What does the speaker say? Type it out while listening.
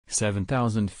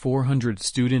7,400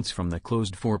 students from the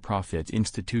closed for-profit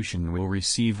institution will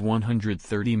receive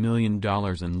 $130 million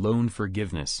in loan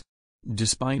forgiveness.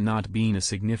 Despite not being a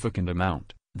significant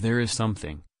amount, there is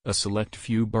something. A select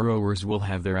few borrowers will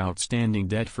have their outstanding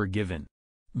debt forgiven.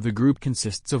 The group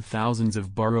consists of thousands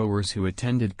of borrowers who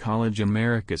attended College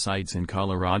America sites in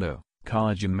Colorado.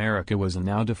 College America was a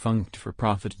now-defunct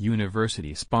for-profit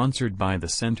university sponsored by the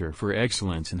Center for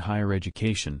Excellence in Higher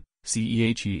Education,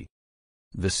 CEHE.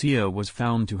 The CEHE was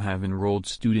found to have enrolled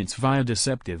students via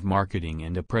deceptive marketing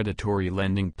and a predatory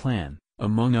lending plan,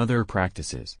 among other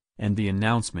practices, and the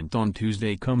announcement on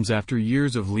Tuesday comes after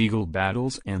years of legal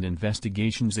battles and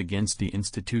investigations against the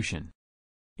institution.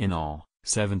 In all,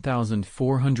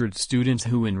 7,400 students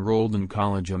who enrolled in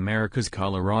College America's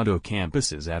Colorado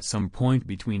campuses at some point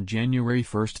between January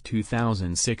 1,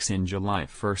 2006 and July 1,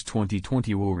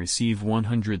 2020 will receive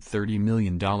 $130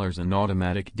 million in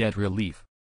automatic debt relief.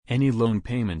 Any loan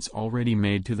payments already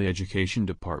made to the Education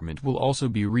Department will also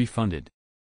be refunded.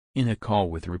 In a call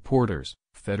with reporters,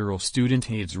 federal student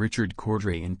aides Richard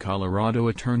Cordray and Colorado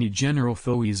Attorney General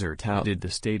Phil Weiser touted the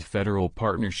state-federal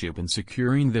partnership in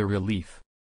securing their relief.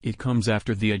 It comes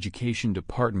after the Education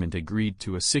Department agreed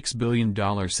to a $6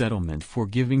 billion settlement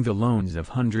forgiving the loans of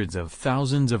hundreds of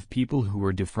thousands of people who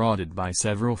were defrauded by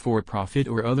several for-profit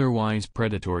or otherwise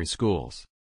predatory schools.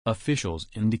 Officials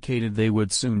indicated they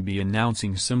would soon be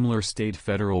announcing similar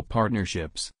state-federal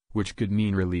partnerships, which could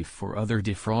mean relief for other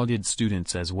defrauded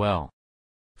students as well.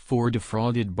 For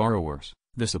defrauded borrowers,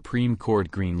 the Supreme Court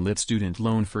greenlit student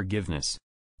loan forgiveness.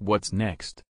 What's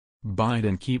next?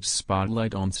 Biden keeps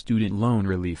spotlight on student loan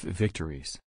relief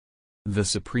victories. The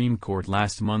Supreme Court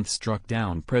last month struck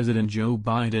down President Joe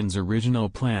Biden's original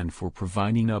plan for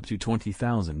providing up to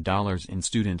 $20,000 in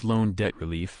student loan debt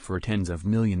relief for tens of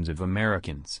millions of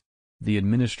Americans. The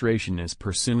administration is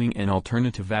pursuing an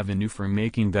alternative avenue for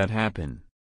making that happen.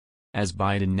 As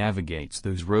Biden navigates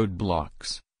those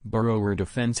roadblocks, borrower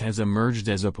defense has emerged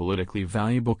as a politically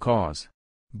valuable cause.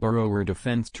 Borrower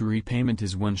defense to repayment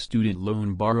is when student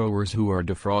loan borrowers who are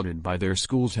defrauded by their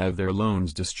schools have their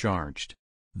loans discharged.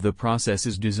 The process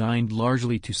is designed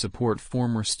largely to support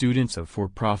former students of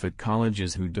for-profit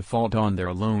colleges who default on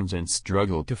their loans and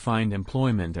struggle to find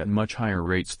employment at much higher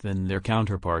rates than their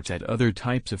counterparts at other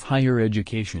types of higher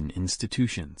education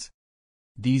institutions.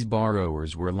 These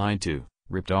borrowers were lied to,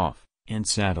 ripped off, and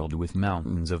saddled with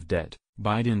mountains of debt,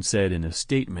 Biden said in a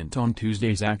statement on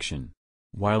Tuesday's action.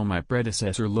 While my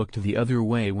predecessor looked the other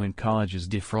way when colleges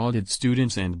defrauded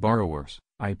students and borrowers,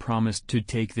 I promised to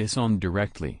take this on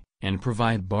directly, and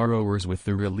provide borrowers with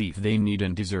the relief they need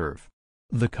and deserve.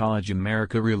 The College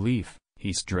America relief,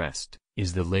 he stressed,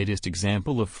 is the latest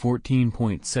example of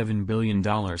 $14.7 billion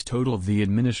total the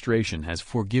administration has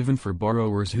forgiven for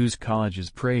borrowers whose colleges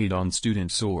preyed on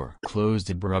students or closed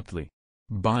abruptly.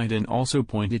 Biden also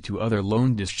pointed to other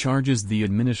loan discharges the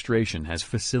administration has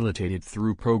facilitated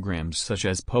through programs such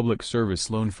as public service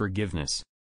loan forgiveness.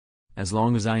 As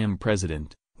long as I am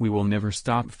president, we will never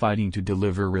stop fighting to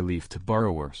deliver relief to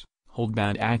borrowers, hold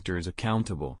bad actors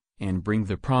accountable, and bring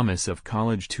the promise of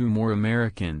college to more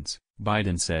Americans,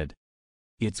 Biden said.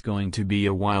 It's going to be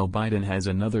a while. Biden has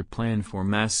another plan for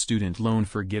mass student loan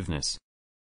forgiveness.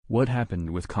 What happened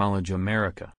with College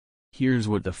America? Here's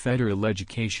what the Federal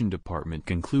Education Department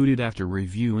concluded after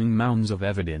reviewing mountains of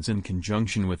evidence in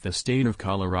conjunction with the state of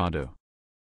Colorado.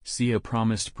 CEHE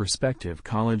promised prospective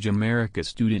College America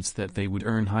students that they would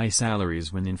earn high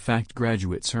salaries when in fact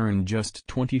graduates earn just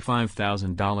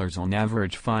 $25,000 on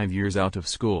average 5 years out of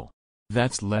school.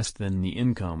 That's less than the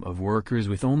income of workers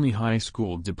with only high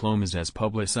school diplomas as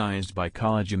publicized by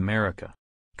College America.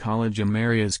 College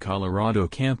America's Colorado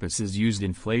campuses used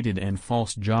inflated and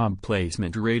false job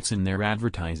placement rates in their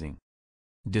advertising.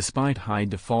 Despite high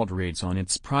default rates on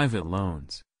its private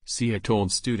loans, CEHE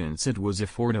told students it was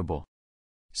affordable.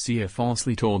 CEHE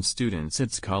falsely told students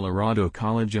its Colorado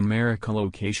College America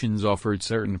locations offered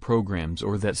certain programs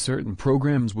or that certain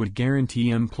programs would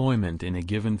guarantee employment in a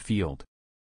given field.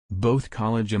 Both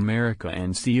College America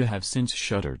and CEHE have since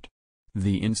shuttered.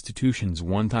 The institution's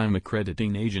one-time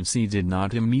accrediting agency did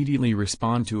not immediately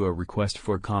respond to a request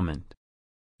for comment.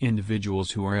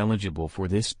 Individuals who are eligible for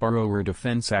this borrower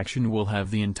defense action will have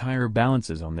the entire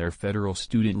balances on their federal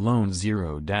student loans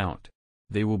zeroed out.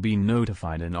 They will be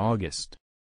notified in August.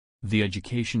 The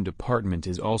Education Department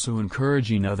is also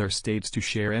encouraging other states to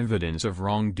share evidence of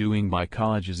wrongdoing by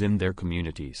colleges in their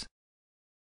communities.